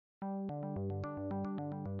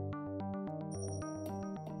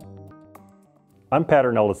I'm Pat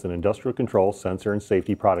Ellison, Industrial Control Sensor and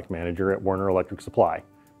Safety Product Manager at Werner Electric Supply.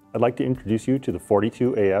 I'd like to introduce you to the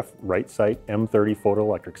 42AF RightSight M30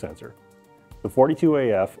 Photoelectric sensor. The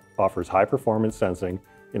 42AF offers high-performance sensing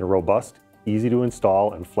in a robust,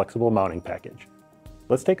 easy-to-install, and flexible mounting package.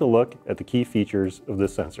 Let's take a look at the key features of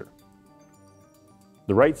this sensor.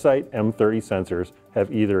 The RightSight M30 sensors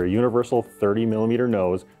have either a universal 30mm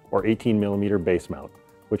nose or 18mm base mount,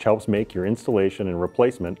 which helps make your installation and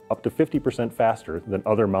replacement up to 50% faster than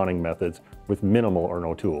other mounting methods with minimal or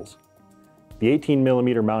no tools. The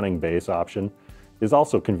 18mm mounting base option is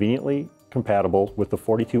also conveniently compatible with the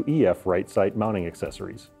 42EF RightSight mounting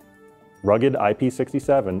accessories. Rugged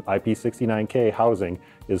IP67, IP69K housing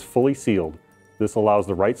is fully sealed. This allows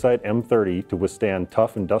the RightSight M30 to withstand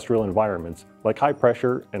tough industrial environments like high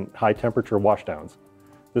pressure and high temperature washdowns.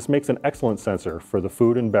 This makes an excellent sensor for the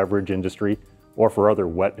food and beverage industry or for other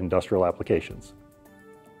wet industrial applications.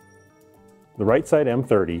 The RightSight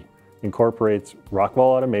M30 incorporates Rockwell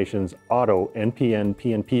Automation's Auto NPN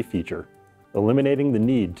PNP feature, eliminating the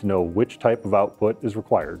need to know which type of output is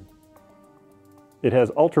required. It has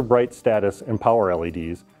ultra-bright status and power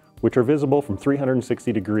LEDs, which are visible from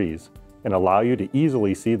 360 degrees and allow you to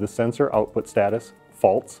easily see the sensor output status,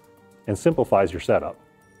 faults, and simplifies your setup.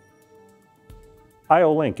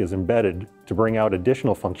 I/O Link is embedded to bring out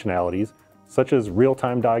additional functionalities such as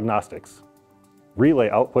real-time diagnostics. Relay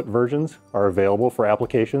output versions are available for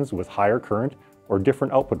applications with higher current or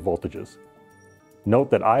different output voltages. Note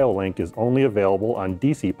that I/O Link is only available on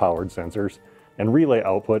DC-powered sensors, and relay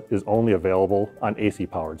output is only available on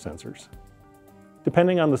AC-powered sensors.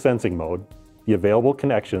 Depending on the sensing mode, the available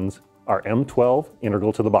connections are M12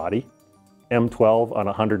 integral to the body, M12 on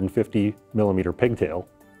a 150mm pigtail,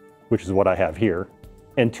 which is what I have here,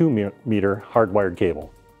 and 2-meter hardwired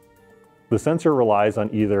cable. The sensor relies on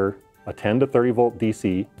either a 10 to 30 volt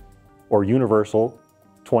DC or universal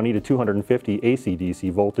 20 to 250 AC/DC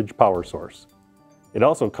voltage power source. It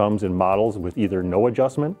also comes in models with either no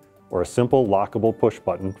adjustment or a simple lockable push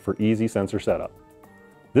button for easy sensor setup.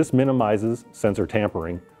 This minimizes sensor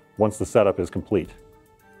tampering once the setup is complete.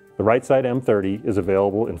 The RightSight M30 is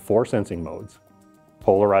available in 4 sensing modes: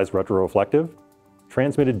 polarized retroreflective,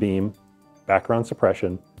 transmitted beam, background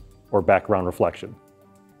suppression, or background reflection.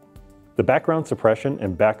 The background suppression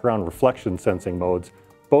and background reflection sensing modes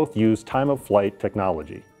both use time-of-flight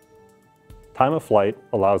technology. Time-of-flight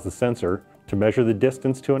allows the sensor to measure the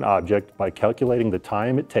distance to an object by calculating the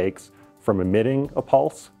time it takes from emitting a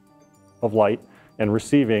pulse of light and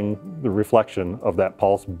receiving the reflection of that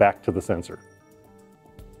pulse back to the sensor.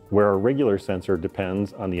 Where a regular sensor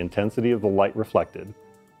depends on the intensity of the light reflected,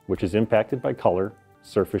 which is impacted by color,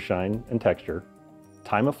 surface shine, and texture,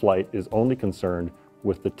 time-of-flight is only concerned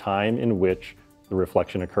with the time in which the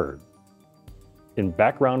reflection occurred. In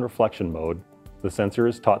background reflection mode, the sensor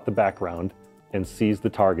is taught the background and sees the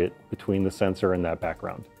target between the sensor and that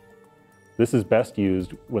background. This is best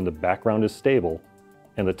used when the background is stable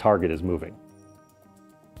and the target is moving.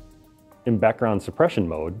 In background suppression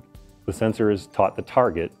mode, the sensor is taught the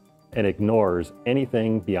target and ignores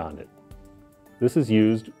anything beyond it. This is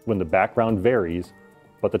used when the background varies,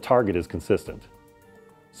 but the target is consistent.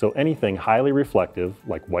 So anything highly reflective,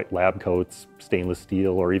 like white lab coats, stainless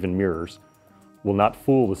steel, or even mirrors, will not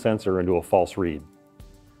fool the sensor into a false read.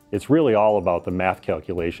 It's really all about the math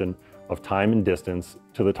calculation of time and distance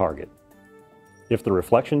to the target. If the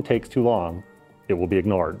reflection takes too long, it will be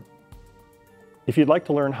ignored. If you'd like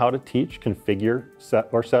to learn how to teach, configure,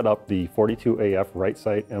 set up the 42AF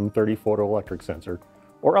RightSight M30 Photoelectric sensor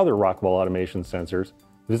or other Rockwell Automation sensors,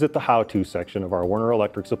 visit the How-To section of our Werner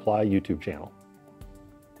Electric Supply YouTube channel.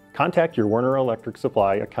 Contact your Werner Electric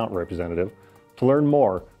Supply account representative to learn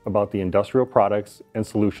more about the industrial products and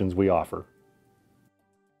solutions we offer.